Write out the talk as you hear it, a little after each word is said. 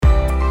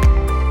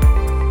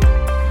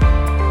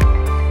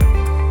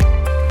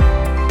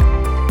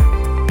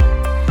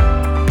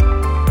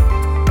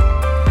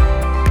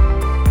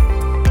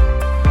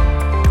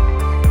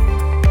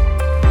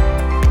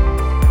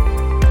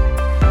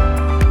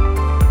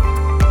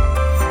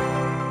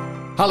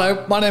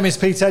Hello, my name is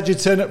Pete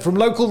Egerton from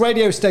local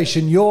radio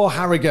station Your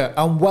Harrogate,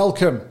 and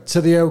welcome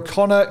to the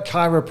O'Connor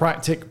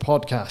Chiropractic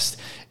Podcast.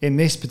 In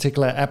this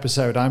particular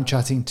episode, I'm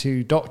chatting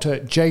to Dr.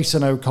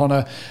 Jason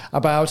O'Connor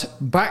about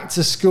back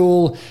to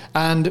school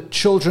and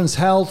children's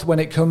health when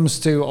it comes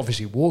to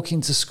obviously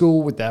walking to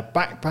school with their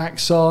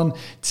backpacks on,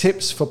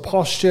 tips for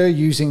posture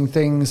using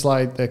things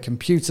like the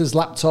computers,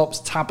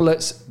 laptops,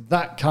 tablets,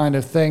 that kind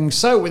of thing.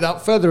 So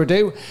without further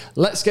ado,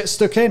 let's get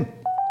stuck in.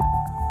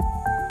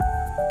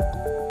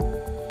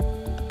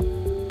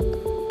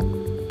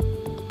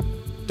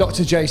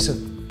 Dr.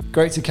 Jason,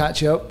 great to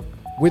catch up.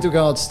 With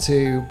regards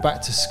to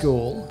back to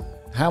school,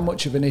 how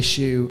much of an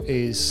issue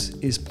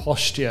is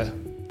posture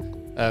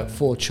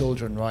for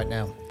children right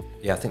now?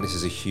 Yeah, I think this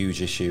is a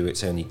huge issue.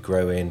 It's only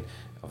growing.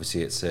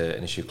 Obviously, it's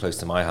an issue close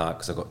to my heart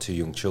because I've got two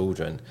young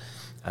children,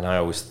 and I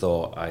always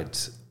thought I'd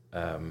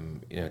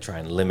try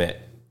and limit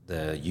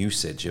the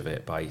usage of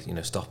it by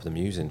stop them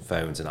using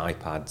phones and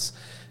iPads,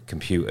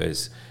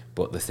 computers.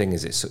 But the thing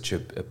is, it's such a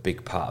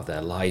big part of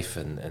their life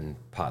and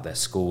part of their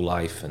school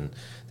life and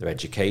their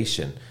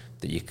education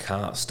that you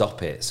can't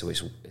stop it. So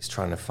it's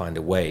trying to find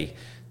a way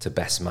to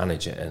best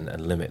manage it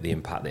and limit the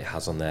impact that it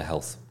has on their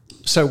health.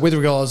 So with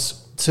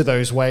regards to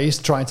those ways,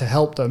 trying to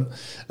help them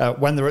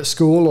when they're at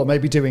school or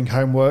maybe doing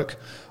homework,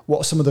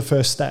 what are some of the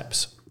first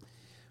steps?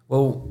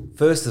 Well,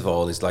 first of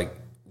all is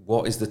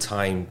what is the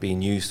time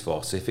being used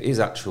for? So if it is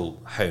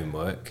actual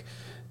homework,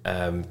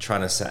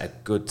 trying to set a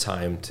good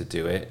time to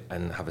do it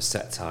and have a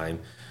set time,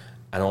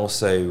 and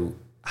also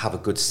have a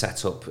good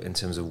setup in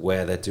terms of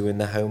where they're doing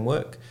their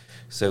homework.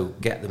 So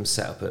get them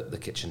set up at the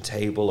kitchen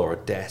table or a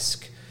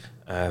desk,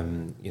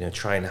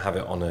 try and have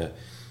it on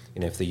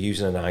if they're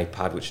using an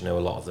iPad, which I know a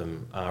lot of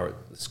them are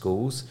at the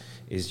schools,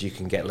 is you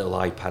can get little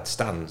iPad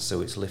stands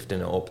so it's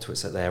lifting it up to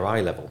it's at their eye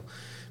level.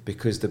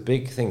 Because the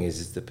big thing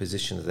is the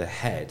position of the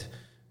head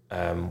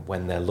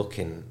when they're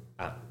looking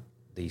at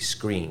these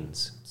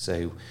screens.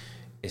 So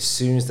as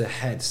soon as the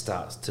head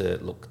starts to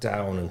look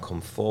down and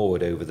come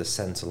forward over the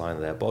center line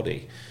of their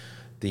body,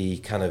 the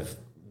kind of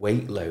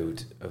weight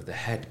load of the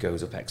head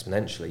goes up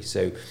exponentially.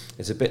 So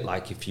it's a bit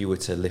like if you were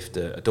to lift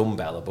a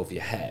dumbbell above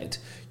your head,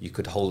 you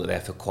could hold it there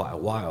for quite a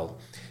while.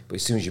 But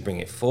as soon as you bring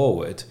it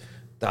forward,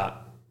 that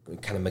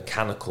kind of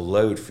mechanical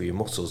load for your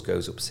muscles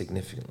goes up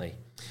significantly.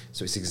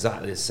 So it's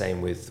exactly the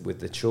same with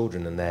the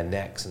children and their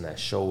necks and their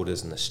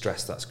shoulders and the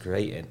stress that's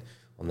creating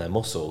on their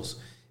muscles.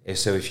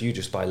 So if you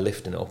just by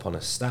lifting it up on a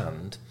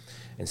stand,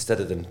 instead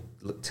of them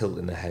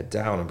tilting the head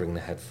down and bring the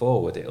head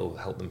forward, it'll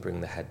help them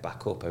bring the head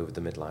back up over the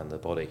midline of the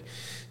body.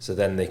 So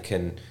then they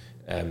can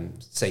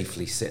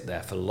safely sit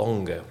there for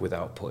longer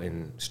without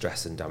putting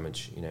stress and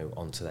damage,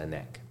 onto their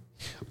neck.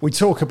 We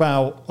talk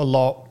about a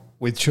lot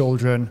with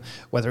children,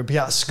 whether it be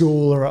at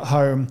school or at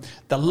home,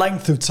 the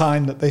length of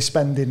time that they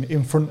spend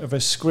in front of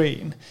a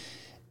screen.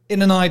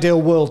 In an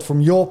ideal world, from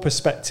your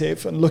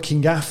perspective and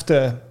looking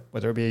after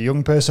whether it be a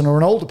young person or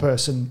an older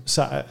person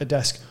sat at a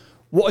desk,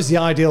 what is the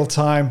ideal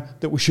time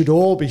that we should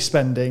all be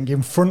spending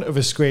in front of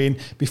a screen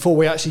before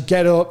we actually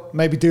get up,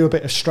 maybe do a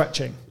bit of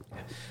stretching?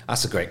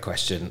 That's a great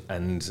question.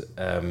 And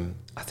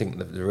I think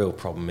that the real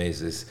problem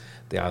is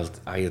the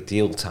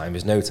ideal time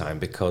is no time,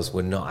 because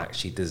we're not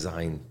actually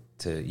designed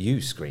to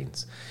use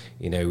screens.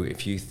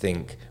 If you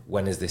think,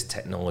 when has this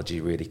technology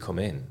really come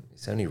in?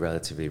 It's only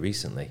relatively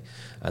recently.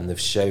 And they've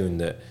shown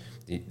that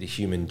the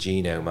human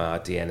genome, our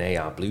DNA,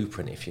 our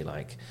blueprint, if you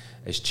like,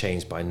 has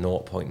changed by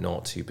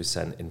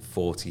 0.02% in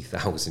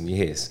 40,000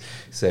 years.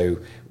 So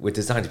we're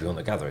designed to be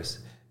hunter-gatherers.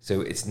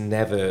 So it's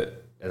never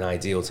an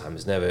ideal time.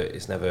 It's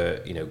never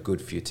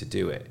good for you to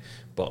do it.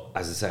 But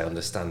as I say, I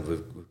understand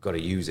we've got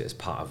to use it as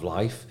part of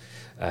life.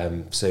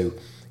 So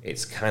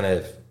it's kind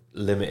of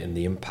limiting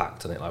the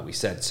impact on it, like we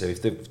said. So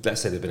if let's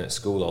say they've been at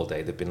school all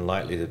day, they've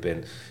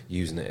been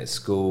using it at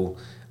school,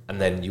 and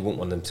then you wouldn't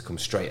want them to come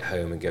straight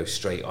home and go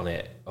straight on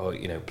it, or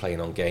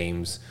playing on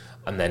games,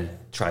 and then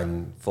try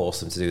and force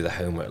them to do the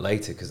homework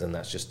later, because then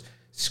that's just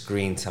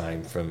screen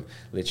time from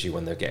literally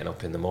when they're getting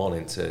up in the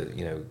morning to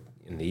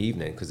in the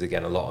evening. Because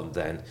again, a lot of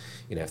them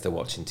then if they're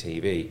watching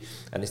TV,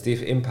 and it's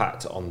the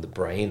impact on the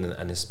brain,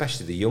 and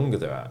especially the younger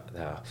they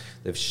are,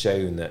 they've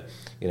shown that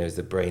as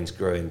the brain's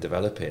growing,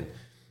 developing,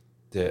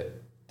 the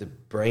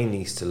brain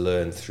needs to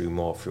learn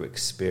through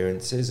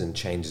experiences and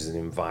changes in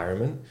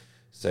environment.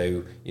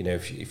 So,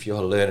 if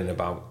you're learning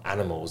about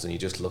animals and you're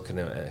just looking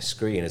at a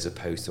screen as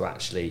opposed to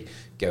actually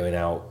going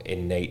out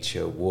in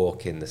nature,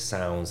 walking, the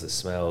sounds, the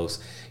smells,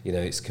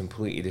 it's a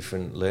completely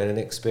different learning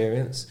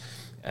experience.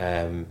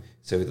 So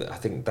I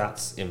think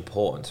that's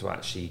important to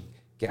actually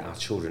get our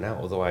children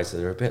out. Otherwise,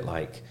 they're a bit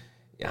like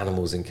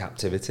animals in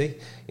captivity.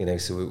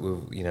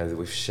 So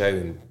we've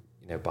shown,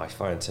 by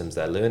far in terms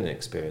of their learning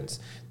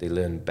experience, they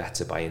learn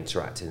better by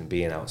interacting and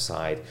being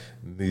outside,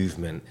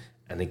 movement.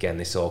 And again,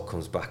 this all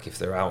comes back, if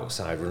they're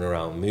outside, running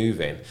around,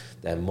 moving,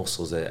 their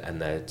muscles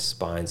and their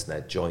spines and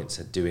their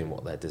joints are doing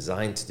what they're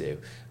designed to do,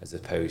 as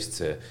opposed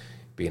to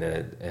being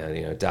in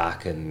a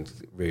darkened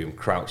room,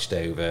 crouched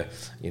over,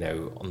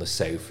 on the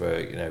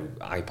sofa,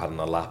 iPad on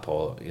the lap,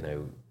 or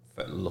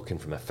looking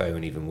from a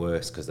phone even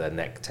worse because their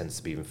neck tends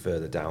to be even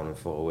further down and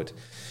forward.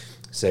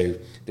 So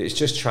it's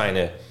just trying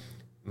to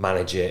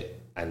manage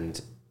it and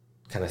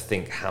kind of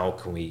think, how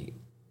can we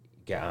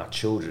get our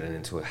children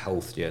into a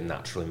healthier,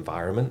 natural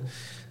environment?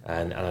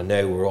 And I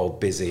know we're all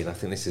busy, and I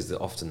think this is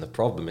often the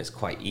problem. It's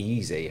quite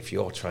easy if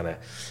you're trying to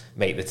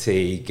make the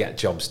tea, get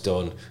jobs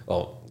done,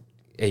 or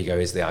here you go,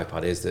 here's the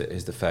iPad,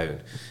 here's the phone.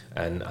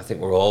 And I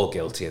think we're all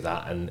guilty of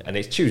that. And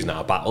it's choosing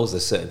our battles.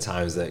 There's certain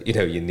times that,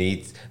 you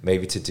need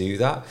maybe to do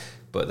that.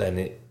 But then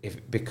if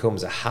it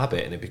becomes a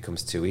habit and it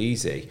becomes too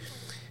easy,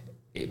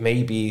 it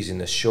may be easy in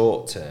the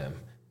short term,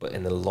 but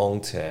in the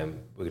long term,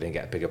 we're going to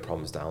get bigger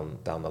problems down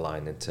the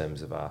line in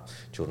terms of our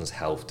children's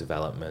health,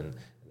 development,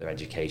 their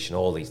education,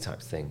 all these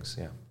types of things.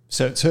 Yeah.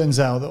 So it turns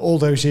out that all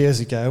those years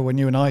ago, when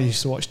you and I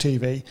used to watch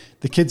TV,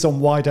 the kids on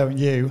Why Don't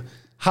You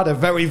had a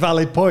very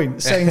valid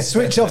point, saying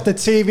switch off the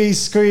TV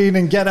screen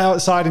and get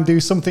outside and do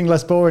something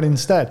less boring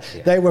instead.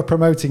 Yeah. They were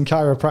promoting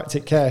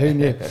chiropractic care, who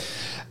knew?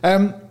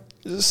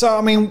 So,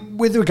 I mean,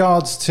 with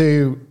regards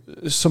to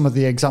some of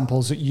the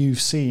examples that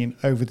you've seen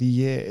over the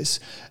years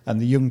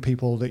and the young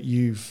people that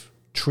you've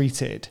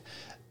treated,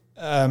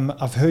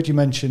 I've heard you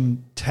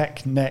mention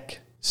tech neck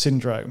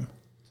syndrome.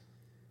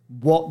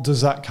 What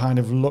does that kind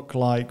of look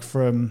like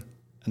from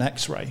an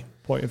X-ray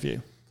point of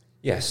view?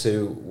 Yeah,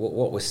 so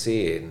what we're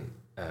seeing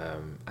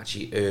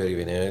actually earlier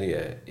and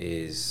earlier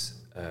is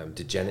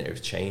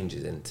degenerative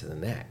changes into the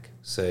neck.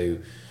 So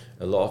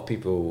a lot of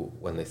people,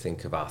 when they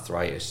think of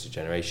arthritis,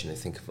 degeneration, they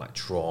think of like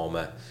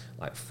trauma,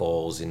 like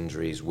falls,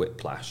 injuries,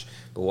 whiplash.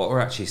 But what we're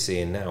actually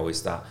seeing now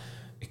is that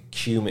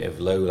cumulative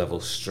low-level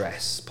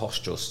stress,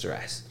 postural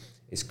stress,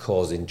 is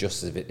causing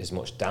just as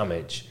much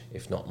damage,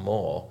 if not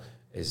more,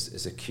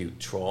 as acute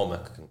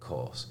trauma can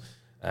cause.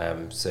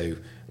 So,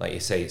 like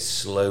you say, it's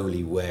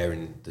slowly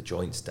wearing the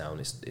joints down.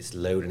 It's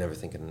loading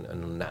everything in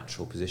an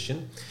unnatural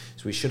position.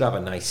 So we should have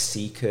a nice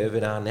C curve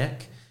in our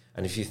neck.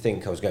 And if you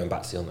think, I was going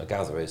back to the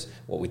hunter-gatherers,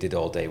 what we did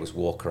all day was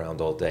walk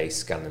around all day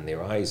scanning the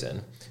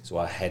horizon. So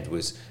our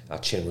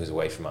chin was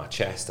away from our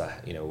chest,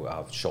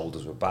 our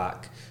shoulders were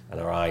back, and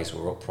our eyes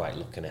were upright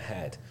looking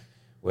ahead.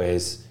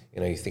 Whereas,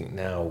 you think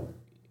now,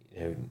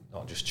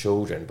 not just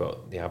children,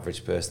 but the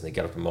average person, they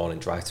get up in the morning,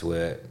 drive to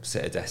work,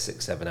 sit at a desk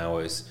 6-7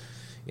 hours,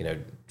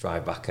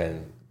 drive back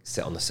and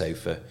sit on the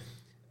sofa,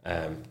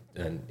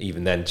 and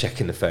even then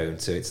checking the phone.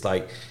 So it's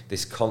like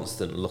this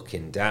constant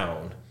looking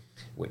down,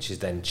 which is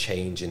then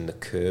changing the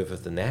curve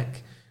of the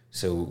neck.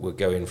 So we're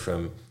going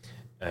from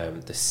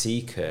the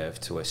C curve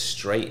to a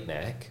straight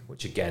neck,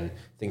 which again,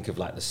 think of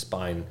like the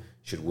spine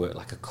should work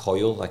like a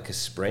coil, like a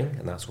spring,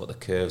 and that's what the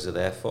curves are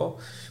there for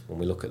when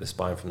we look at the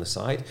spine from the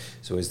side.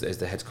 So as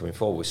the head's coming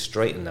forward, we're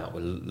straightening that,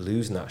 we're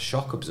losing that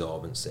shock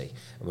absorbency,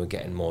 and we're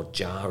getting more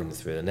jarring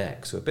through the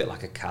neck. So a bit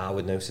like a car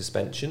with no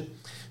suspension.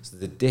 So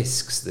the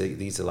discs,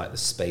 these are like the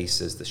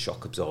spacers, the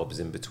shock absorbers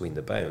in between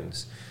the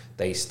bones.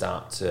 They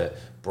start to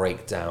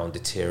break down,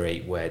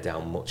 deteriorate, wear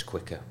down much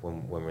quicker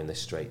when we're in this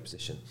straight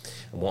position.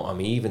 And what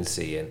I'm even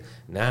seeing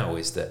now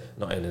is that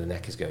not only the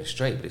neck is going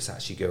straight, but it's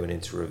actually going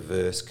into a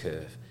reverse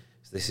curve.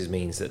 So this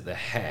means that the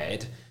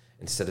head,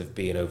 instead of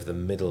being over the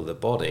middle of the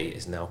body,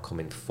 is now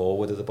coming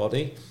forward of the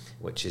body,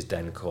 which is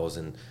then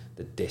causing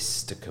the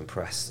discs to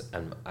compress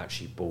and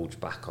actually bulge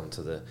back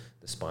onto the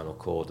spinal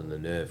cord and the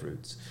nerve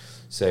roots.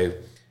 So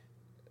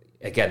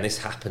again, this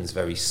happens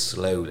very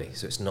slowly.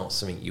 So it's not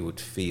something you would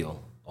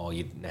feel or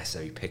you'd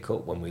necessarily pick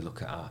up when we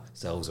look at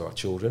ourselves or our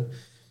children,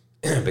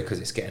 because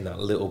it's getting that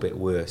little bit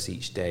worse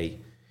each day,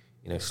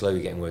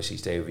 slowly getting worse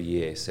each day over a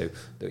year. So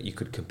that you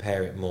could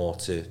compare it more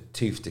to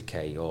tooth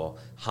decay or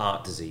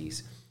heart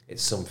disease.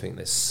 It's something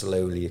that's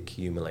slowly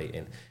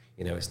accumulating.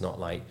 It's not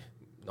like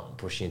not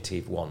brushing your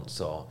teeth once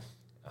or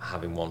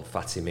having one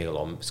fatty meal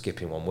or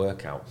skipping one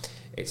workout.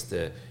 It's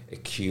the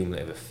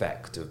cumulative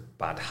effect of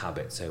bad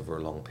habits over a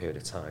long period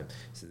of time.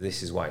 So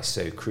this is why it's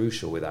so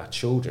crucial with our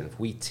children. If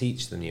we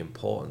teach them the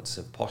importance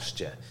of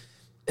posture,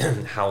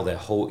 how they're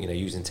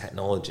using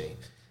technology,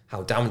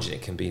 how damaging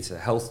it can be to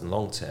their health and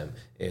long term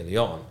early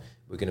on,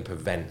 we're going to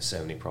prevent so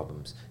many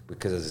problems.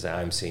 Because as I say,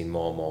 I'm seeing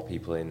more and more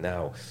people in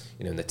now,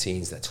 in their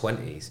teens, their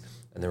 20s,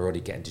 and they're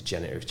already getting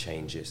degenerative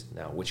changes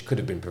now, which could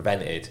have been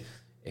prevented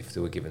if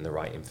they were given the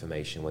right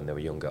information when they were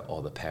younger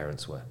or the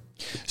parents were.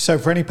 So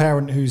for any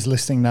parent who's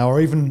listening now, or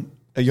even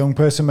a young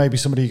person, maybe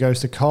somebody who goes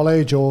to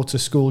college or to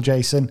school,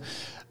 Jason,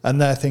 and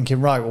they're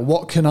thinking, right, well,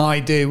 what can I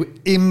do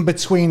in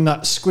between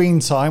that screen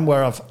time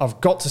where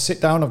I've got to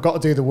sit down, I've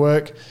got to do the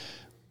work,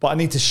 but I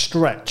need to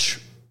stretch.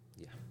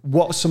 Yeah.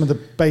 What are some of the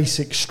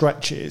basic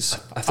stretches?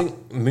 I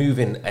think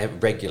moving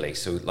regularly,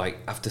 so like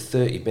after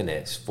 30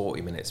 minutes,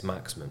 40 minutes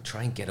maximum,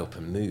 try and get up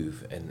and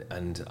move.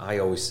 And I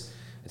always...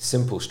 a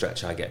simple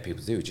stretch I get people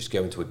to do is just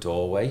go into a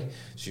doorway.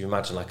 So you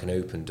imagine like an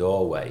open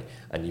doorway,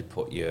 and you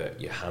put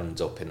your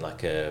hands up in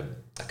like a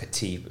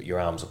T, your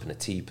arms up in a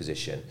T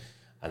position,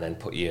 and then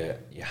put your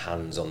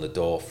hands on the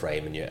door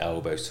frame and your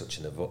elbows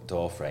touching the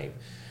door frame,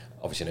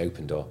 obviously an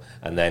open door,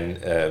 and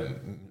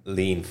then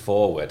lean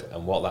forward.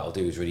 And what that'll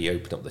do is really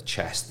open up the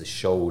chest, the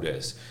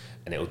shoulders,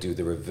 and it'll do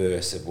the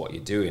reverse of what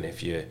you're doing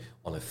if you're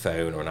on a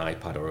phone or an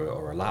iPad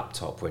or a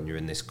laptop when you're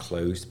in this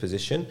closed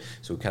position.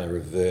 So we're kind of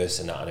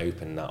reversing that and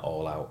opening that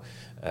all out.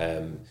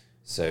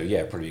 So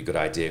yeah, probably a good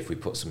idea if we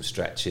put some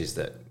stretches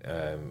that,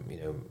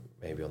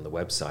 maybe on the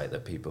website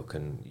that people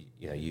can,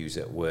 use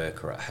at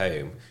work or at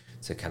home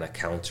to kind of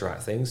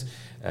counteract things.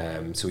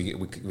 So we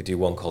do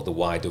one called the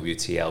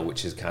YWTL,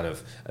 which is kind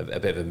of a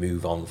bit of a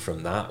move on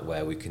from that,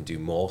 where we can do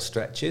more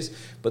stretches,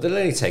 but they'll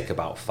only take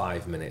about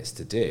 5 minutes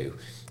to do.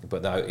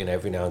 But that,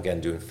 every now and again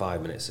doing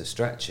 5 minutes of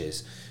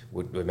stretches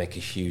would make a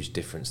huge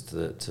difference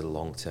to the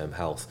long-term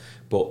health.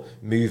 But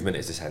movement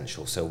is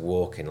essential. So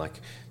walking,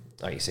 like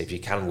you say, if you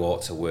can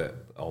walk to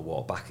work or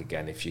walk back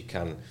again, if you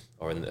can,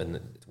 or and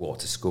walk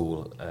to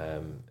school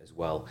as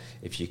well,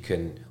 if you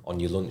can on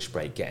your lunch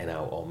break, getting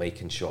out or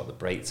making sure at the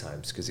break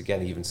times, because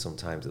again, even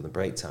sometimes at the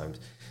break times,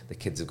 the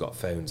kids have got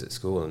phones at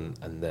school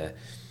and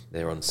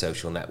they're on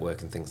social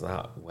network and things like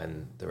that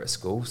when they're at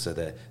school, so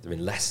they're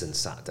in lessons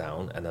sat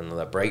down, and then on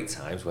their break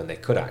times when they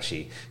could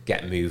actually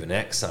get moving,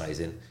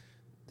 exercising,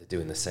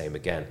 doing the same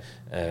again.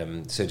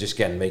 So just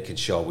again, making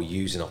sure we're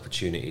using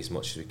opportunities as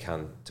much as we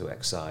can to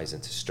exercise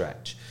and to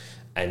stretch.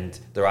 And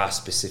there are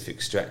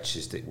specific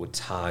stretches that would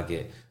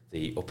target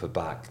the upper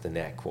back, the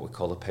neck, what we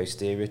call the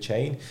posterior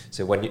chain.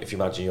 So if you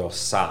imagine you're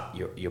sat,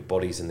 your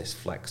body's in this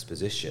flexed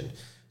position.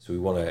 So we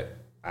want to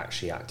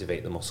actually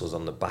activate the muscles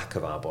on the back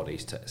of our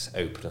bodies to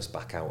open us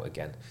back out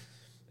again.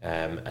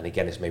 And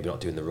again, it's maybe not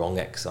doing the wrong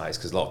exercise,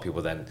 because a lot of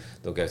people then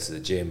they'll go to the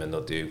gym and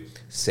they'll do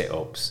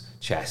sit-ups,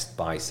 chest,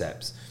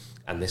 biceps,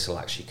 and this will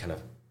actually kind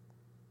of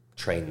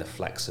train the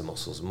flexor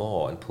muscles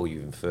more and pull you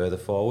even further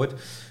forward.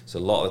 So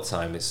a lot of the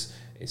time it's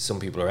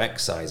some people are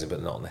exercising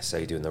but not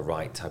necessarily doing the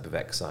right type of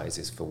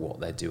exercises for what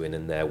they're doing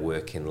in their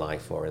working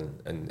life or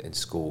in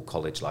school,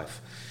 college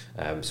life.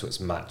 So it's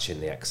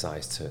matching the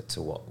exercise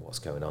to what's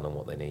going on and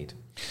what they need.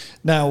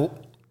 Now,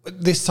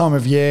 this time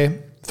of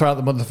year, throughout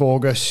the month of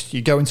August,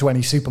 you go into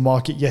any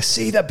supermarket, you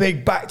see the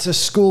big back to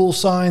school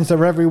signs,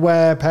 they're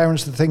everywhere.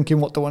 Parents are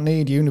thinking, what do I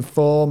need?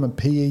 Uniform and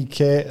PE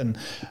kit and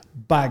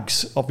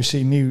bags.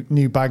 Obviously,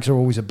 new bags are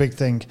always a big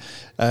thing,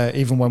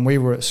 even when we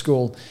were at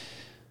school.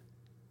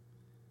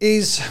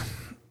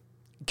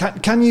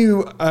 Can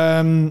you,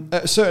 at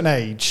a certain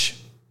age,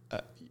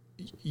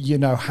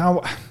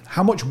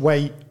 how much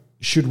weight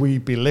should we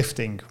be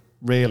lifting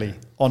really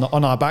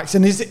on our backs?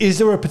 And is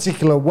there a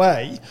particular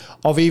way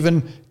of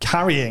even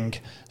carrying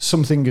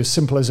something as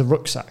simple as a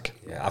rucksack?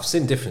 Yeah, I've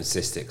seen different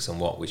statistics on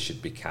what we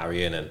should be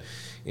carrying, and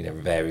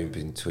varying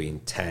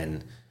between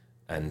 10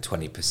 and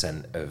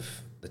 20% of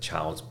the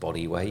child's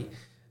body weight.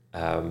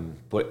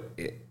 But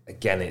I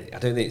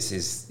don't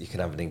think you can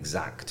have an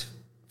exact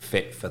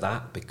fit for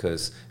that,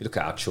 because if you look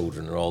at our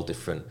children, they're all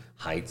different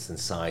heights and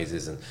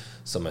sizes, and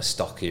some are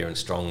stockier and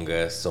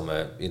stronger, some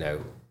are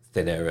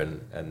thinner,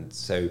 and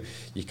so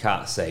you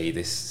can't say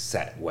this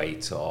set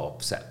weight or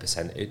set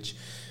percentage.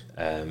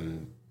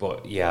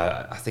 But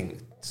yeah, I think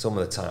some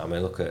of the time I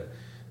look at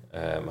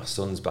my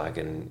son's bag,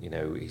 and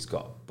he's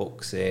got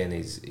books in,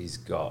 he's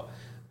got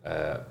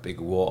a big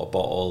water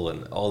bottle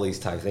and all these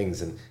type of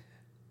things, and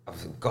I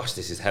thought, gosh,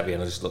 this is heavy.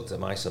 And I just looked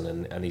at my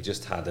son, and he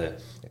just had a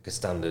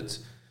standard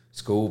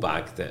school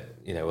bag that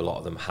a lot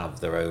of them have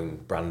their own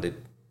branded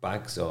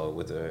bags, so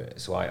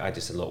I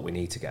just said, look, we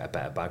need to get a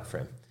better bag for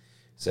him.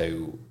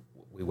 So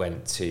we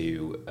went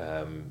to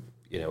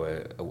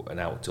an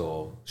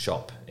outdoor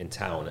shop in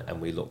town,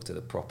 and we looked at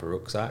the proper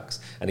rucksacks,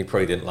 and he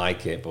probably didn't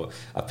like it, but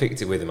I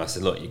picked it with him. I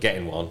said, look, you're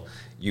getting one,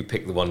 you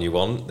pick the one you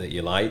want that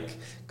you like,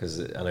 because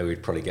I know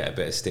we'd probably get a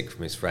bit of stick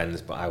from his friends,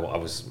 but I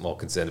was more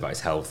concerned about his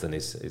health and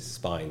his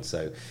spine.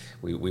 So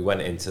we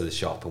went into the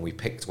shop and we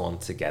picked one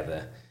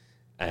together,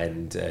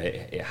 and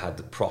it had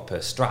the proper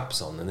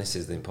straps on. And this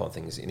is the important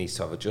thing, is it needs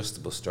to have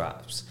adjustable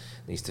straps,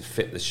 it needs to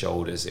fit the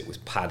shoulders, it was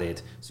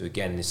padded, so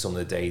again, in some of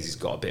the days he's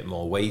got a bit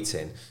more weight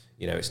in,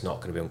 it's not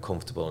going to be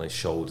uncomfortable on his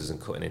shoulders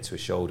and cutting into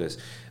his shoulders.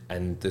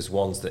 And there's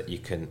ones that you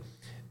can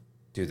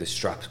do the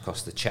straps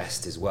across the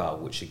chest as well,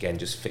 which again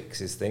just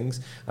fixes things.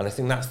 And I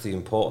think that's the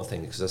important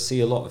thing, because I see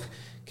a lot of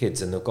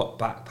kids and they've got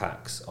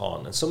backpacks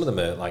on, and some of them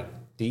are like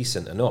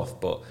decent enough,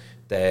 but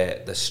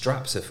the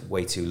straps are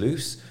way too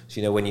loose.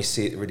 So when you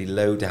see it really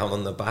low down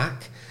on the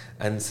back,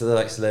 and so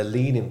they're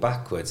leaning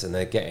backwards, and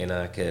they're getting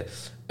like a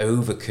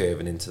over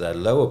curving into their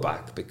lower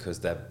back because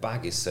their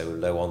bag is so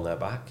low on their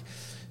back.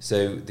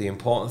 So the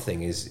important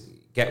thing is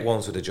get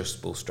ones with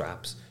adjustable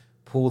straps,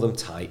 pull them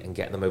tight and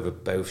get them over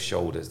both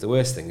shoulders. The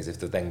worst thing is if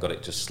they've then got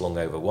it just slung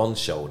over one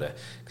shoulder,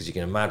 because you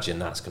can imagine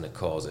that's going to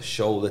cause a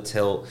shoulder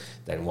tilt.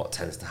 Then what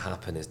tends to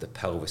happen is the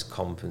pelvis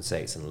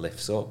compensates and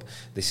lifts up.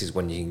 This is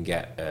when you can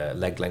get a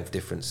leg length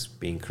difference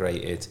being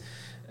created,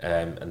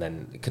 and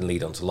then it can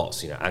lead on to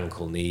lots,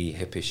 ankle, knee,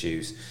 hip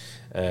issues.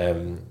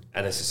 And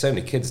there's so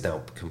many kids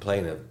now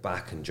complaining of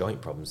back and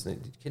joint problems.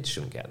 And kids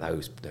shouldn't get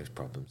those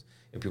problems.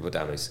 And people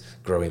down with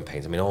growing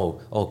pains. I mean,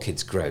 all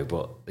kids grow,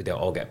 but they don't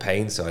all get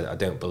pain. So I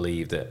don't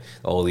believe that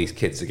all these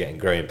kids are getting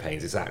growing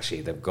pains. It's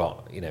actually they've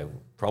got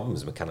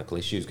problems, mechanical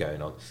issues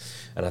going on,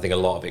 and I think a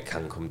lot of it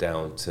can come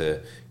down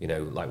to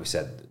like we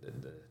said,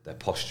 their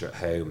posture at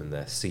home and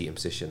their seating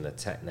position, their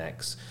tech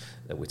necks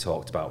that we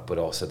talked about, but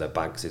also their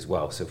bags as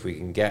well. So if we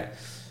can get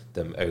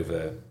them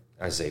over,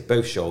 as I say,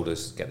 both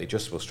shoulders, get the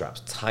adjustable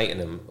straps, tighten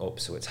them up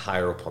so it's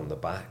higher up on the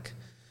back.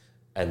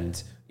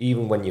 And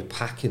even when you're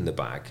packing the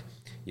bag,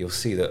 you'll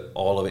see that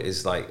all of it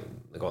is like,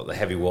 they've got the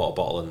heavy water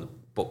bottle and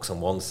books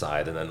on one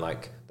side, and then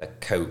like their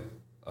coat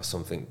or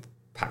something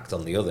packed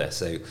on the other.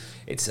 So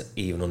it's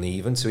even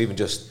uneven. So even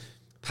just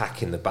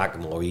packing the bag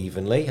more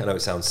evenly, I know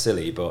it sounds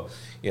silly, but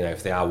you know,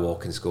 if they are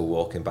walking school,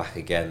 walking back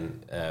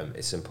again,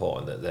 it's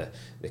important that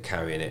they're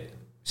carrying it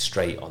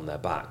straight on their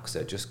back.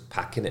 So just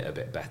packing it a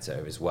bit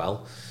better as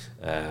well,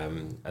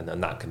 and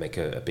then that can make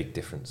a big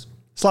difference.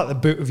 It's like the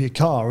boot of your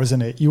car,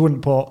 isn't it? You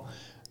wouldn't put,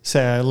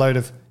 say, a load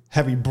of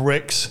heavy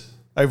bricks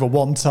over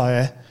one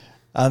tyre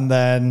and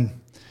then,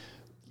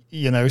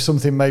 you know,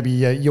 something maybe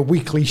your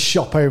weekly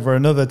shop over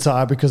another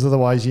tyre, because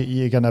otherwise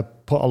you're going to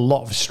put a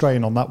lot of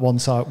strain on that one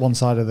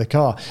side of the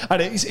car.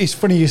 And it's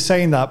funny you're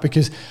saying that,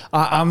 because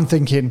I'm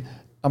thinking,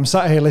 I'm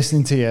sat here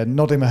listening to you,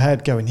 nodding my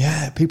head, going,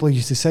 yeah, people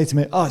used to say to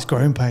me, oh, it's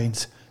growing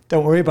pains.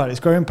 Don't worry about it, it's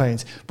growing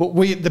pains. But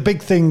the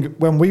big thing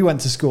when we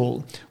went to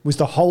school was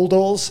the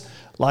holdalls,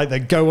 like the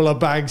Gola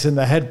bags and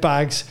the head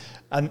bags,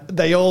 and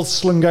they all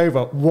slung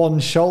over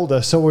one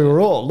shoulder. So we were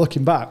all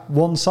looking back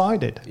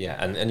one-sided.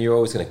 Yeah, and you're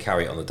always going to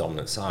carry it on the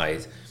dominant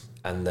side,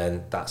 and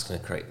then that's going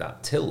to create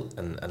that tilt.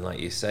 And like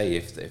you say,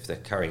 if they're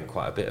carrying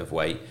quite a bit of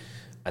weight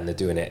and they're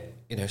doing it,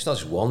 you know, it's not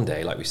just one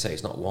day, like we say,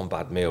 it's not one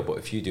bad meal, but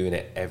if you're doing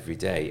it every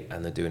day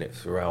and they're doing it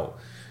throughout,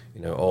 you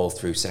know, all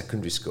through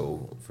secondary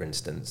school, for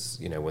instance,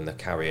 you know, when they're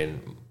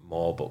carrying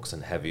more books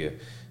and heavier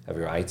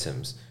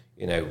items,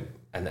 you know,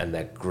 and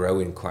they're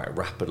growing quite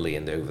rapidly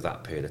and over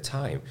that period of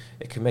time,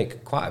 it can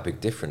make quite a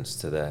big difference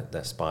to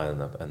their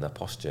spine and their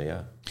posture,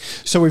 yeah.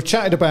 So we've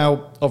chatted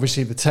about,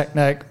 obviously, the tech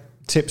neck,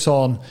 tips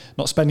on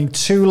not spending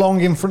too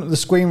long in front of the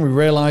screen. We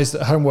realise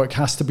that homework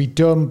has to be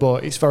done,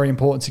 but it's very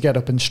important to get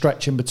up and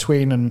stretch in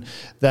between. And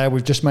there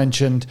we've just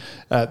mentioned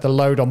the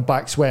load on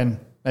backs when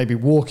maybe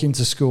walking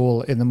to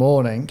school in the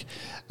morning.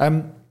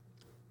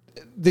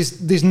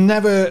 There's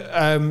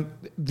never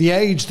the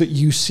age that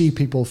you see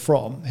people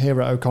from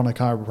here at O'Connor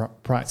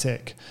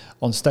Chiropractic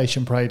on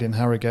Station Parade in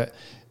Harrogate.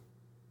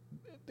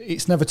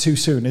 It's never too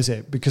soon, is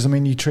it? Because I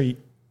mean, you treat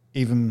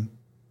even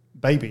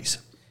babies.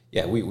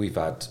 Yeah, we've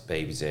had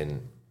babies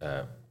in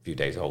a few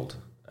days old,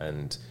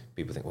 and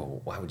people think,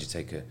 well, why would you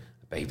take a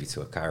baby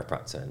to a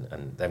chiropractor?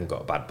 And they haven't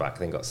got a bad back,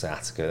 they haven't got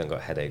sciatica, they haven't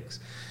got headaches.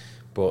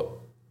 But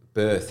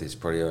birth is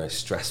probably the most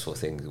stressful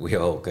thing that we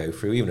all go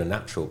through, even a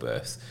natural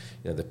birth.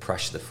 You know, the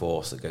pressure, the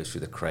force that goes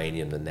through the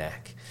cranium, the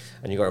neck,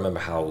 and you've got to remember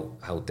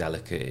how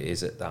delicate it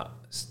is at that,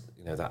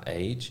 you know, that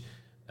age.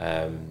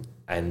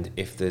 And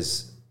if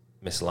there's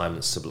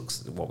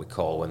misalignment, what we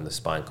call when the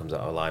spine comes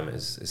out of alignment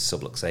is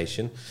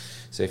subluxation.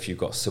 So if you've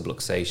got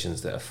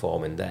subluxations that are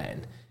forming,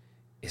 then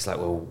it's like,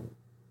 well,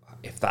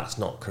 if that's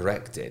not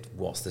corrected,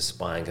 what's the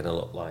spine going to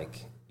look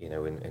like, you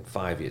know, in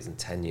 5 years, in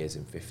 10 years,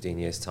 in 15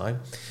 years time?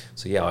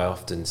 So yeah, I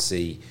often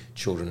see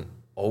children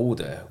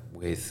older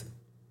with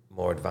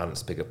more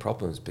advanced, bigger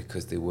problems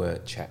because they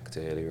weren't checked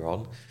earlier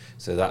on.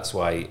 So that's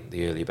why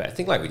the earlier better.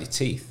 Think like with your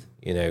teeth,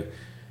 you know,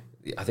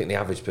 I think the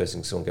average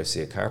person, someone goes to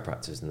see a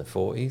chiropractor is in the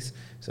 40s.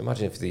 So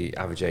imagine if the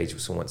average age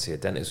of someone went to see a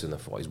dentist in the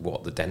 40s,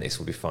 what the dentist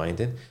would be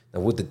finding.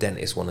 Now, would the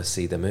dentist want to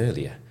see them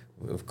earlier?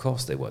 Well, of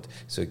course they would.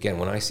 So again,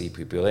 when I see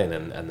people in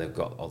and they've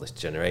got all this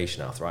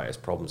generation arthritis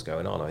problems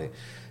going on,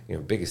 you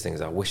know, biggest thing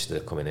is I wish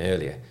they'd come in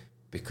earlier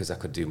because I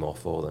could do more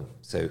for them.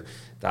 So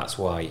that's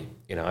why,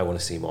 you know, I want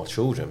to see more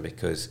children,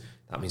 because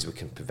that means we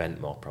can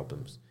prevent more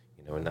problems,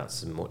 you know, and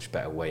that's a much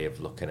better way of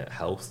looking at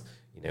health.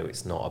 You know,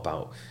 it's not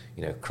about,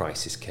 you know,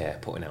 crisis care,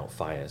 putting out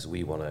fires.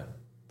 We want to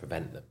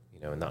prevent them, you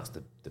know, and that's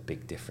the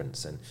big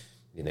difference. And,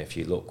 you know, if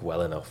you look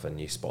well enough and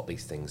you spot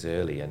these things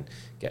early and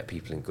get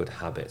people in good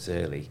habits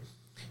early,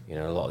 you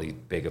know, a lot of these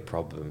bigger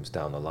problems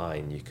down the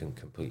line you can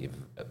completely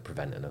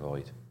prevent and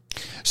avoid.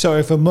 So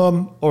if a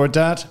mum or a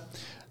dad,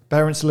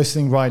 parents are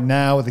listening right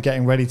now, they're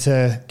getting ready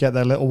to get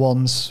their little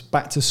ones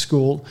back to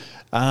school,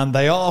 and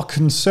they are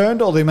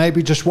concerned, or they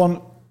maybe just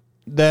want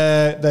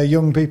their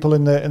young people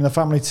in the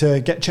family to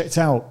get checked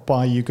out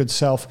by your good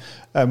self,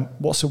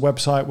 what's a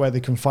website where they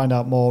can find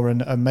out more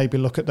and maybe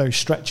look at those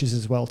stretches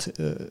as well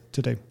to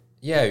do?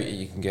 Yeah,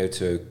 you can go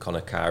to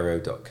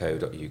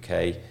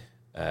o'connorchiro.co.uk.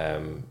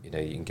 You know,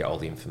 you can get all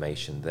the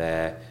information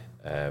there.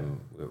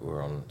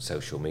 We're on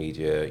social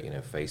media, you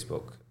know,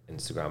 Facebook,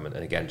 Instagram, and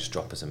again, just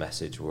drop us a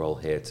message. We're all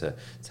here to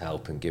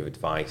help and give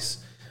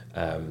advice.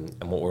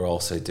 And what we're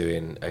also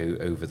doing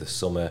over the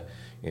summer,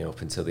 you know,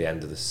 up until the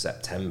end of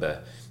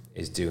September,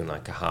 is doing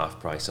like a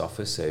half price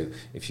offer. So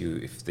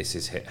if this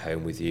is hit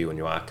home with you and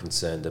you are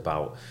concerned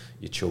about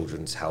your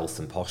children's health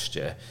and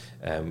posture,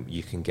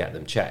 you can get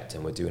them checked,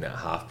 and we're doing it at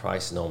half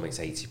price. Normally it's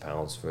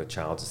 £80 for a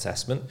child's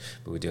assessment,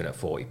 but we're doing it at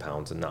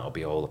 £40, and that'll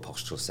be all the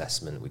postural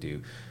assessment. We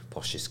do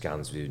posture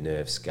scans, we do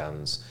nerve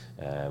scans,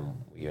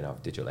 we even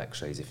have digital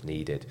x-rays if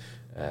needed,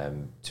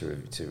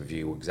 to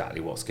review exactly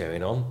what's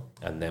going on,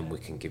 and then we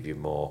can give you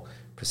more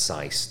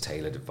precise,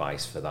 tailored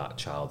advice for that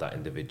child, that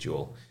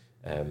individual.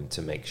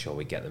 to make sure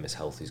we get them as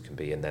healthy as can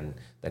be, and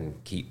then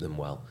keep them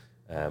well.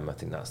 I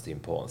think that's the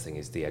important thing,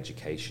 is the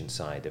education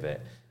side of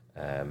it,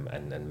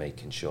 and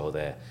making sure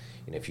they're,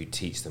 if you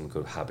teach them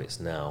good habits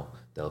now,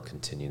 they'll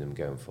continue them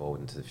going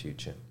forward into the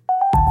future.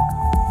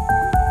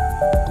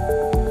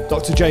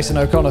 Dr. Jason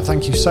O'Connor,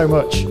 thank you so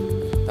much.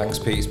 Thanks,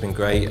 Pete. It's been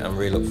great. I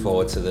really look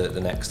forward to the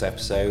next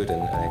episode,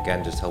 and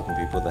again, just helping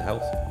people with their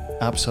health.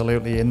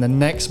 Absolutely. In the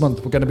next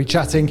month, we're going to be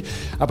chatting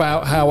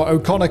about how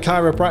O'Connor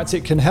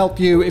Chiropractic can help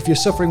you if you're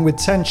suffering with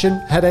tension,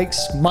 headaches,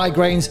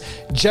 migraines,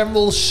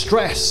 general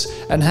stress,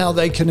 and how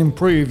they can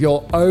improve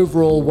your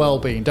overall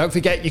well-being. Don't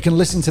forget, you can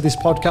listen to this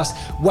podcast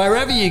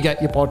wherever you get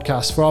your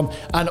podcasts from,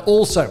 and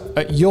also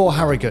at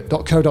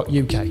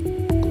yourharrogate.co.uk.